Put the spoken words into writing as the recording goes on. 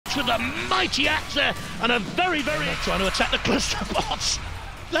Nuts with a mighty axe there, and a very trying to attack the cluster bots.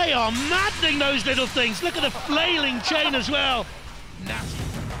 They are maddening, those little things. Look at the flailing chain as well. Nuts.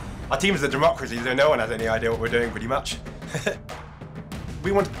 Our team is a democracy, so no one has any idea what we're doing, pretty much.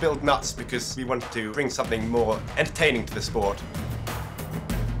 We wanted to build Nuts because we wanted to bring something more entertaining to the sport.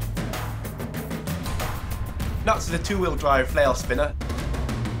 Nuts is a two-wheel drive flail spinner.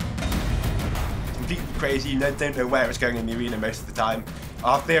 Completely crazy, you don't know where it's going in the arena most of the time.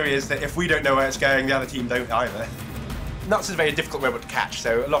 Our theory is that if we don't know where it's going, the other team don't either. Nuts is a very difficult robot to catch,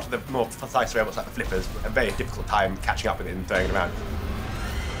 so a lot of the more precise robots like the flippers have a very difficult time catching up with it and throwing it around.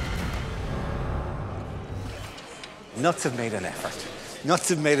 Nuts have made an effort. Nuts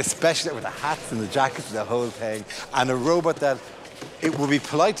have made a special with the hats and the jackets and the whole thing, and a robot that it would be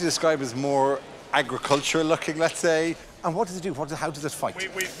polite to describe as more agricultural looking, let's say. And what does it do? How does it fight?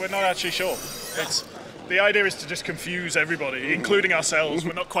 We're not actually sure. The idea is to just confuse everybody, including ourselves.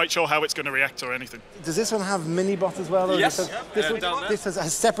 We're not quite sure how it's going to react or anything. Does this one have mini-bots as well? Yes. This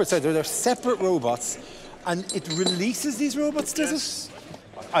has separate sides. They're separate robots, and it releases these robots, does it?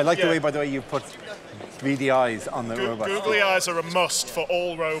 I like the way, by the way, you put 3D eyes on the robots. Googly eyes are a must for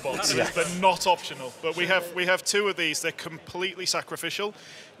all robots. Yes. They're not optional. But we have two of these. They're completely sacrificial.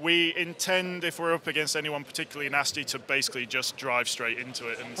 We intend, if we're up against anyone particularly nasty, to basically just drive straight into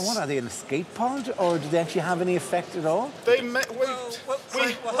it. And what are they, in a skate pod, or do they actually have any effect at all? We're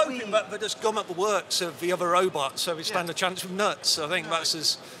hoping that they just gum up the works of the other robots, so we stand a chance with Nuts. I think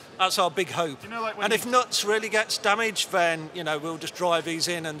that's our big hope. And if Nuts really gets damaged, then we'll just drive these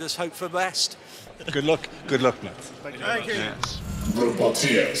in and just hope for the best. Good luck, Nuts. Thank you.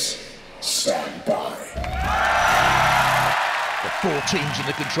 Robotics, stand by. The 4 teams in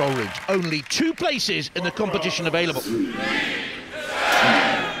the control rooms, only 2 places in the competition available.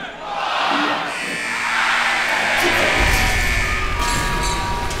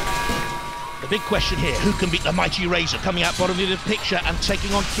 The big question here, who can beat the mighty Razor, coming out bottom of the picture and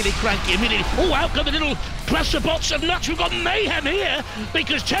taking on Killy Cranky immediately. Oh, out come the little cluster bots of Nuts. We've got mayhem here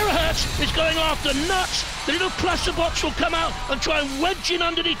because Terahertz is going after Nuts. The little cluster bots will come out and try and wedge in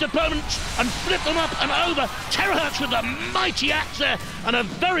underneath opponents and flip them up and over. Terahertz with a mighty axe there, and a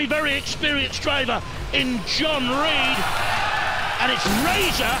very experienced driver in John Reed. And it's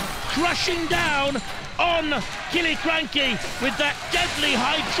Razor crushing down on Killy Cranky with that deadly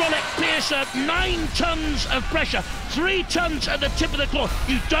hydraulic piercer. 9 tons of pressure, 3 tons at the tip of the claw.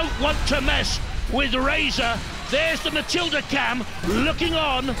 You don't want to mess with Razor. There's the Matilda cam looking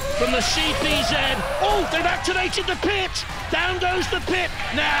on from the CPZ. Oh, they've activated the pit. Down goes the pit.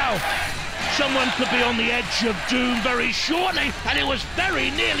 Now, someone could be on the edge of doom very shortly, and it was very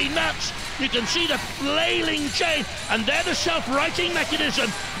nearly Nuts. You can see the flailing chain, and there the self-righting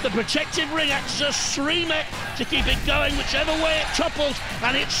mechanism. The protective ring acts as a streamer to keep it going whichever way it topples,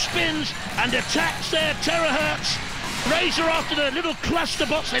 and it spins and attacks there. Terahertz. Razor after the little cluster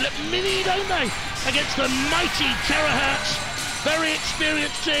bots. They look mini, don't they, against the mighty Terahertz. Very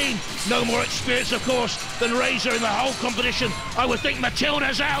experienced team. No more experience, of course, than Razor in the whole competition. I would think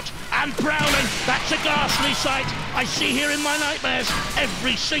Matilda's out, and Prowling. That's a ghastly sight I see here in my nightmares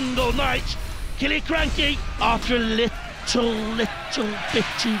every single night. Killy Cranky after a little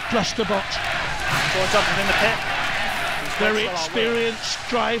bitty cluster bot. What's up in the pit? Very experienced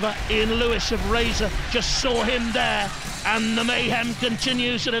driver Ian Lewis of Razor. Just saw him there. And the mayhem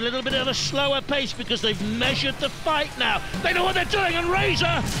continues at a little bit of a slower pace because they've measured the fight now. They know what they're doing, and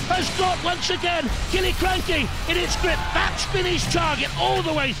Razor has got, once again, Killy Cranky in its grip. That's been his target all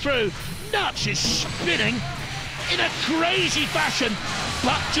the way through. Nuts is spinning in a crazy fashion,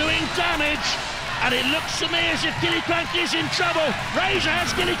 but doing damage. And it looks to me as if Killy Cranky is in trouble. Razor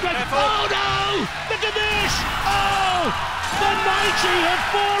has Killy Cranky. Oh no! Look at this! Oh! The mighty have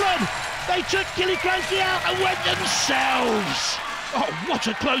fallen! They took Killy Cranky out and went themselves. Oh, what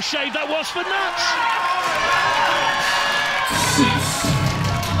a close shave that was for Nuts.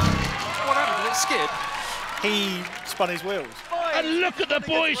 What happened? Did it skid? He spun his wheels. And look at the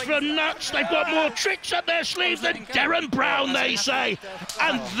boys from Nuts. They've got more tricks up their sleeve than Darren Brown, they say.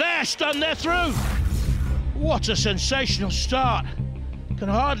 And they're stunned, they're through. What a sensational start. Can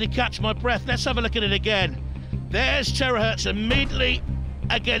hardly catch my breath. Let's have a look at it again. There's Terahertz immediately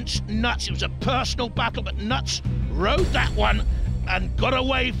against Nuts. It was a personal battle, but Nuts rode that one and got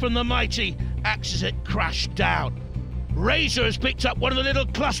away from the mighty axe as it crashed down. Razor has picked up one of the little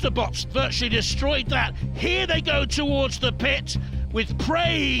cluster bots, virtually destroyed that. Here they go towards the pit with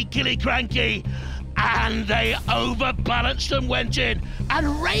prey, Killy Cranky, and they overbalanced and went in.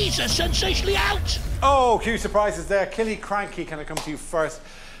 And Razor sensationally out. Oh, few surprises there. Killy Cranky, can I come to you first?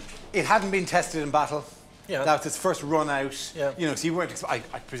 It hadn't been tested in battle. Yeah. That was his first run out. Yeah. You know, so you weren't. I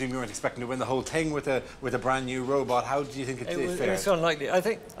presume you weren't expecting to win the whole thing with a brand new robot. How do you think it fared? It was unlikely. I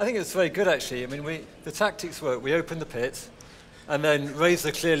think it's very good actually. I mean, the tactics worked. We opened the pit, and then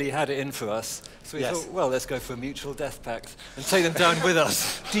Razor clearly had it in for us. So we thought, well, let's go for a mutual death pact and take them down with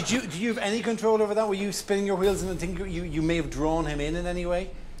us. Do you have any control over that? Were you spinning your wheels and think you may have drawn him in any way?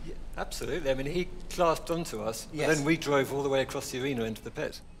 Yeah, absolutely. I mean, he clasped onto us, yes. and then we drove all the way across the arena into the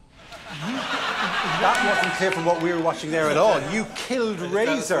pit. That wasn't clear from what we were watching there at all. You killed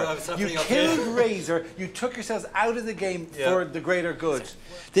Razor. You killed Razor. You took yourselves out of the game for the greater good.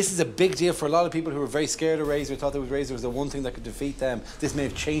 This is a big deal for a lot of people who were very scared of Razor, thought that Razor was the one thing that could defeat them. This may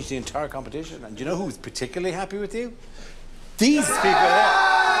have changed the entire competition. And do you know who was particularly happy with you? These people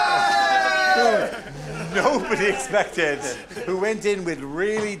there. Nobody expected, who went in with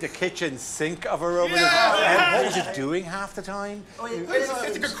really the kitchen sink of a robot. And what was it doing half the time?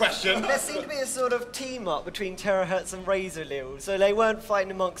 It's a good question. There seemed to be a sort of team-up between Terahertz and Razor Lil, so they weren't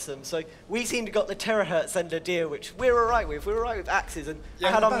fighting amongst them. So we seemed to got the Terahertz end of deal, which we were all right with. We were all right with Axes, and I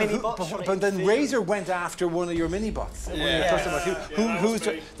had our mini-bots. But then Razor went after one of your mini-bots. And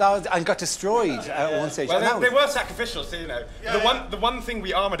got destroyed at one stage. Well, they were sacrificial, so you know. The one thing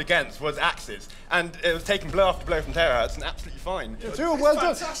we armoured against was Axes, and it was taking blow after blow from Terahertz, and absolutely fine. Well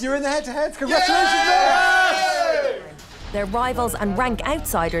done. You're in the head-to-heads. Congratulations there. Their rivals and rank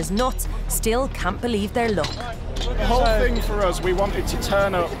outsiders, Nuts, still can't believe their luck. The whole thing for us, we wanted to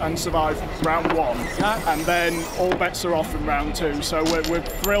turn up and survive round 1, and then all bets are off in round 2. So we're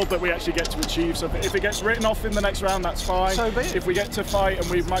thrilled that we actually get to achieve something. If it gets written off in the next round, that's fine. So if we get to fight and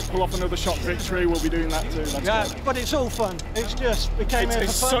we might pull off another shot victory, we'll be doing that too. That's but it's all fun. It's just we came here for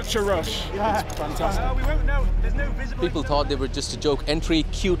fun. It's such a rush. Yeah. It's fantastic. We won't know. There's no visible. People thought they were just a joke entry,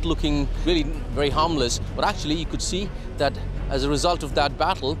 cute looking, really very harmless. But actually, you could see that as a result of that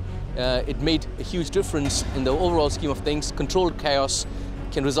battle, it made a huge difference in the overall scheme of things. Controlled chaos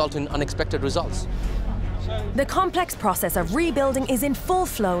can result in unexpected results. The complex process of rebuilding is in full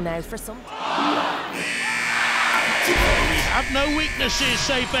flow now for some. We have no weaknesses,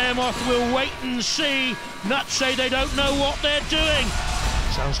 say Behemoth. We'll wait and see. Nuts say they don't know what they're doing.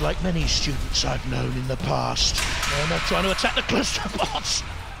 Sounds like many students I've known in the past. They're not trying to attack the cluster bots.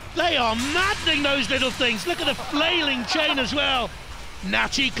 They are maddening, those little things. Look at the flailing chain as well.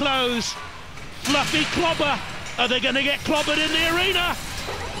 Natty close. Fluffy clobber. Are they going to get clobbered in the arena?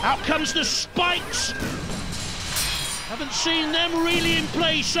 Out comes the spikes. Haven't seen them really in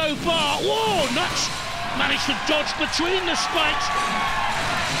play so far. Whoa, Nuts managed to dodge between the spikes.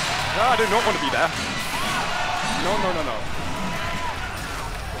 No, I do not want to be there. No.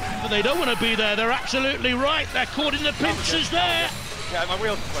 But they don't want to be there. They're absolutely right. They're caught in the pincers there. Yeah, my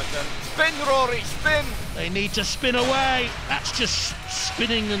wheels went down. Spin, Rory, spin! They need to spin away. That's just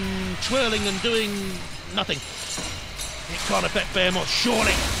spinning and twirling and doing nothing. It can't affect Behemoth,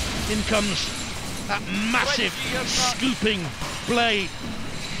 surely. In comes that massive scooping blade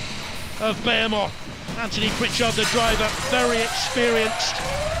of Behemoth. Anthony Pritchard, the driver, very experienced.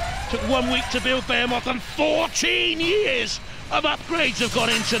 Took 1 week to build Behemoth and 14 years of upgrades have gone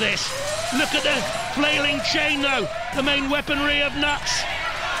into this. Look at the flailing chain though, the main weaponry of Nuts.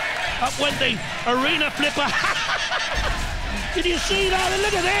 Up went the arena flipper. Did you see that? And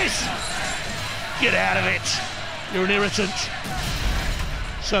look at this. Get out of it. You're an irritant.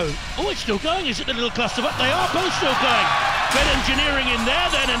 So, it's still going, is it, the little cluster? But they are both still going. Red engineering in there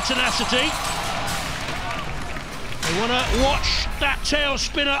then, and tenacity. They want to watch that tail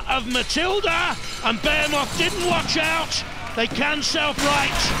spinner of Matilda, and Behemoth didn't watch out. They can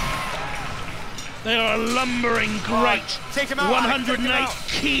self-right. They are a lumbering great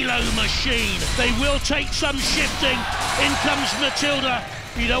 108-kilo machine. They will take some shifting. In comes Matilda.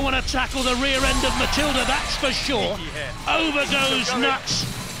 You don't want to tackle the rear end of Matilda, that's for sure. Over goes Nuts.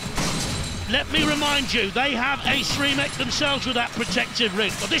 Let me remind you, they have Ace Remake themselves with that protective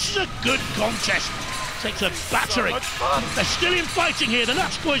ring. But this is a good contest. Takes a battering. They're still in fighting here. The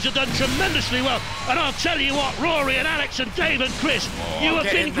Nuts boys have done tremendously well. And I'll tell you what, Rory and Alex and Dave and Chris, you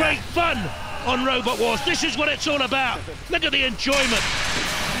have been great fun on Robot Wars. This is what it's all about. Look at the enjoyment.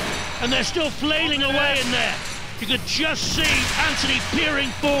 And they're still flailing away in there. You could just see Anthony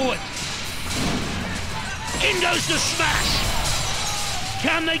peering forward. In goes the smash.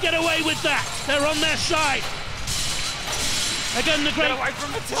 Can they get away with that? They're on their side. Again, the great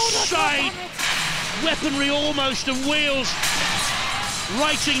side weaponry almost, and wheels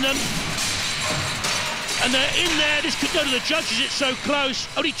righting them. And they're in there. This could go to the judges, it's so close.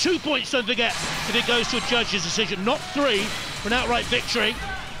 Only 2 points, don't forget, if it goes to a judge's decision, not 3 for an outright victory.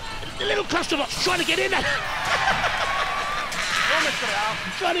 The little cluster bot's trying to get in there.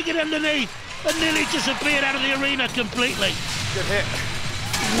 Trying to get underneath. and nearly disappeared out of the arena completely. Good hit.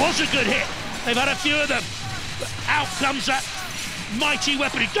 Was a good hit. They've had a few of them. But out comes that mighty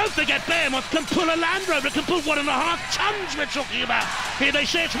weaponry. Don't forget, Behemoth can pull a Land Rover. It can pull 1.5 tons we're talking about. Here they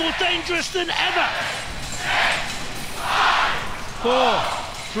say it's more dangerous than ever. 4,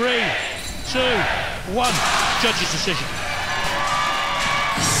 3, 2, 1. Judge's decision.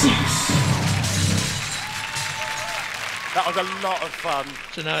 That was a lot of fun.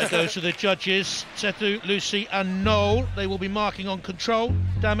 So now it goes to the judges, Sethu, Lucy and Noel. They will be marking on control,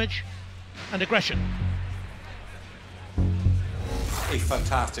 damage and aggression. A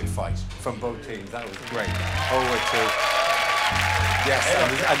fantastic fight from both teams. That was great. Over to... Yes,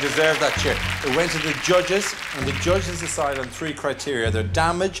 I deserve that cheer. It went to the judges, and the judges decide on 3 criteria. They're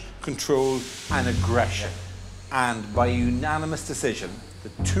damage, control and aggression. And by unanimous decision, the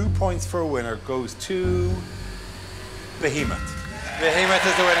 2 points for a winner goes to... Behemoth. Behemoth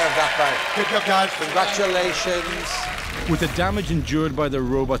is the winner of that fight. Good job, guys. Congratulations. With the damage endured by the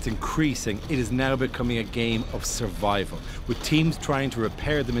robots increasing, it is now becoming a game of survival, with teams trying to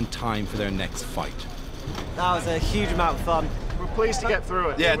repair them in time for their next fight. That was a huge amount of fun. We're pleased to get through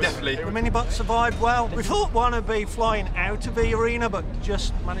it. Yeah, definitely. The mini-bots survived well. We thought one would be flying out of the arena, but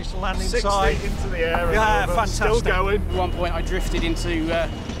just managed to land 6 inside. feet into the air. Yeah, over. fantastic. Still going. At one point I drifted into the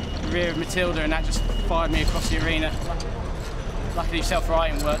rear of Matilda and that just fired me across the arena. Luckily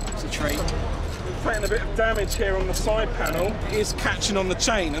self-righting worked, it's a treat. We're taking a bit of damage here on the side panel. It is catching on the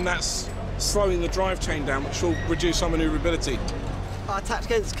chain and that's slowing the drive chain down, which will reduce our manoeuvrability. Our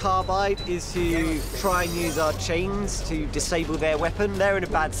tactic against Carbide is to try and use our chains to disable their weapon. They're in a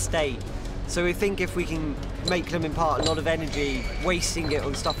bad state. So we think if we can make them impart a lot of energy, wasting it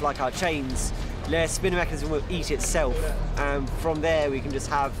on stuff like our chains, their spinner mechanism will eat itself. And from there we can just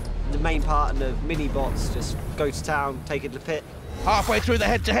have the main part and the mini-bots just go to town, take it to the pit. Halfway through the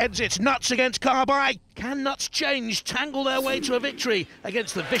head-to-heads, it's Nuts against Carbide. Can Nuts change, tangle their way to a victory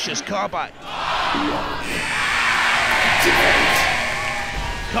against the vicious Carbide?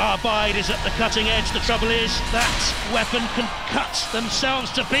 Carbide is at the cutting edge. The trouble is that weapon can cut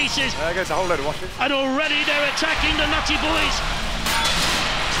themselves to pieces. There goes a whole load of washes. And already they're attacking the Nutty boys.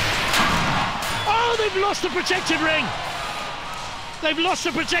 Oh, they've lost the protective ring. They've lost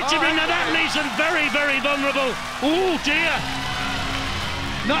the protective ring. Now that leaves them very, very vulnerable. Oh dear.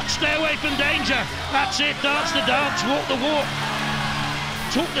 Nuts, stay away from danger. That's it. Dance the dance, walk the walk.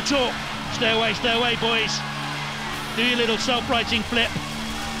 Talk the talk. Stay away, boys. Do your little self-righting flip.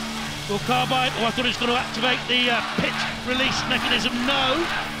 Will Carbide, oh, I thought he was going to activate the pit release mechanism. No.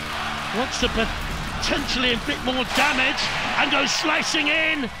 Wants to potentially inflict more damage and goes slicing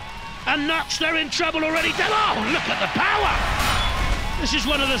in. And Nuts, they're in trouble already. Oh, look at the power. This is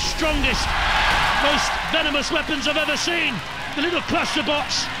one of the strongest, most venomous weapons I've ever seen. The little cluster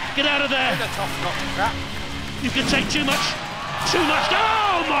bots, get out of there. You can take too much.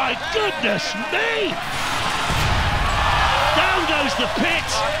 Oh my goodness me! Down goes the pit.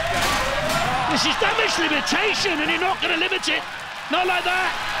 This is damage limitation and you're not going to limit it. Not like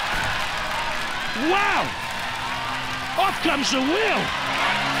that. Wow! Off comes the wheel.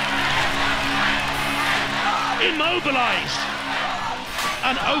 Immobilised.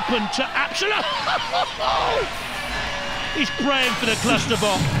 And open to absolute. He's praying for the cluster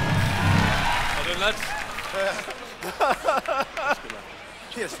bomb. Well done, lads.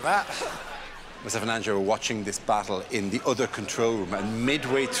 Cheers for that. Myself and Andrew are watching this battle in the other control room, and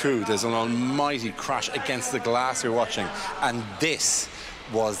midway through there's an almighty crash against the glass we're watching, and this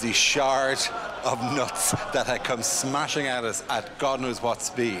was the shard of Nuts that had come smashing at us at God knows what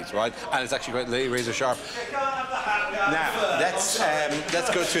speed, right? And it's actually quite razor sharp. Now, let's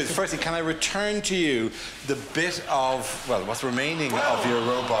go through this. Firstly, can I return to you the bit of, well, what's remaining of your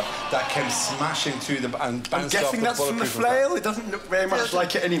robot that came smashing through the and bounced off the I'm guessing that's from the flail. It doesn't look very much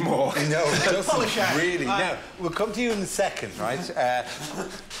like it anymore. No, it doesn't really. Now, we'll come to you in a second, right?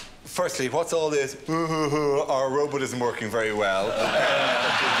 Firstly, what's all this? Our robot isn't working very well.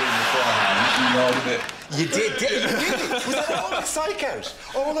 You did? Really? Was that all a psych out?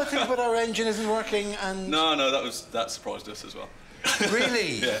 All I think about our engine isn't working and... No, that surprised us as well.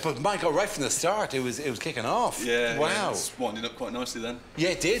 Really? Yeah. But Michael, right from the start, it was kicking off. Yeah. Wow. Yeah, it's winding up quite nicely then. Yeah,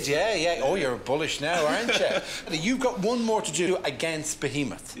 it did. Yeah. Oh, you're bullish now, aren't you? You've got one more to do against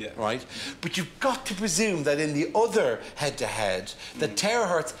Behemoth, right? But you've got to presume that in the other head-to-head, the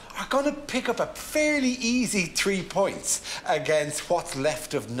Terahertz are going to pick up a fairly easy 3 points against what's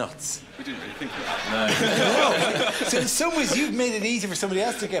left of Nuts. We didn't really think of that. No. So in some ways, you've made it easy for somebody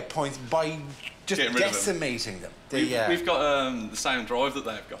else to get points by just decimating them. We've got the same drive that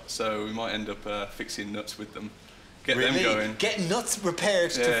they've got, so we might end up fixing Nuts with them. Get them going. Get nuts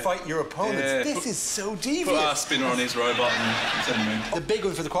prepared to fight your opponents. This is so devious. Put our spinner on his robot and send him in. The big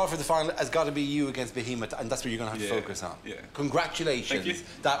one for the qualifier for the final has got to be you against Behemoth, and that's what you're going to have to focus on. Yeah. Congratulations. Thank you.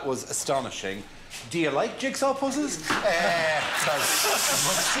 That was astonishing. Do you like jigsaw puzzles? Because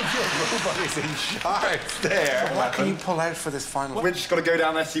most of your robot is in charge there. What can you pull out for this final? We're just got to go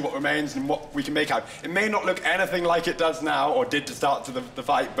down there, see what remains and what we can make out. It may not look anything like it does now, or did to start to the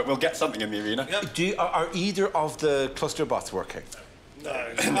fight, but we'll get something in the arena. Yep. Are either of the cluster bots working? No,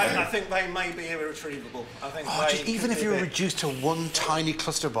 I think they may be irretrievable. I think even if you're reduced to one tiny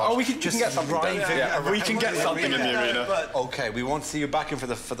cluster bot, we can just get something. We can get something in the arena. Okay, we won't see you back in for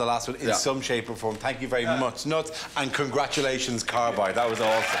the last one in some shape or form. Thank you very much, Nuts, and congratulations, Carbide. That was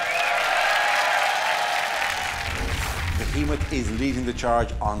awesome. Behemoth is leading the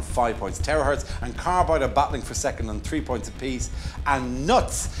charge on 5 points. Terahertz and Carbide are battling for second on 3 points apiece, and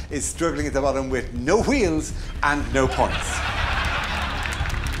Nuts is struggling at the bottom with no wheels and no points.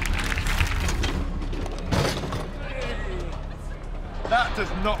 That does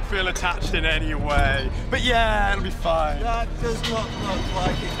not feel attached in any way. But yeah, it'll be fine. That does not look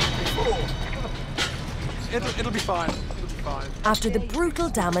like it before. It'll be fine. It'll be fine. After the brutal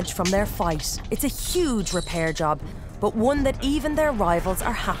damage from their fight, it's a huge repair job, but one that even their rivals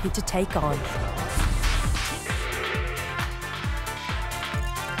are happy to take on.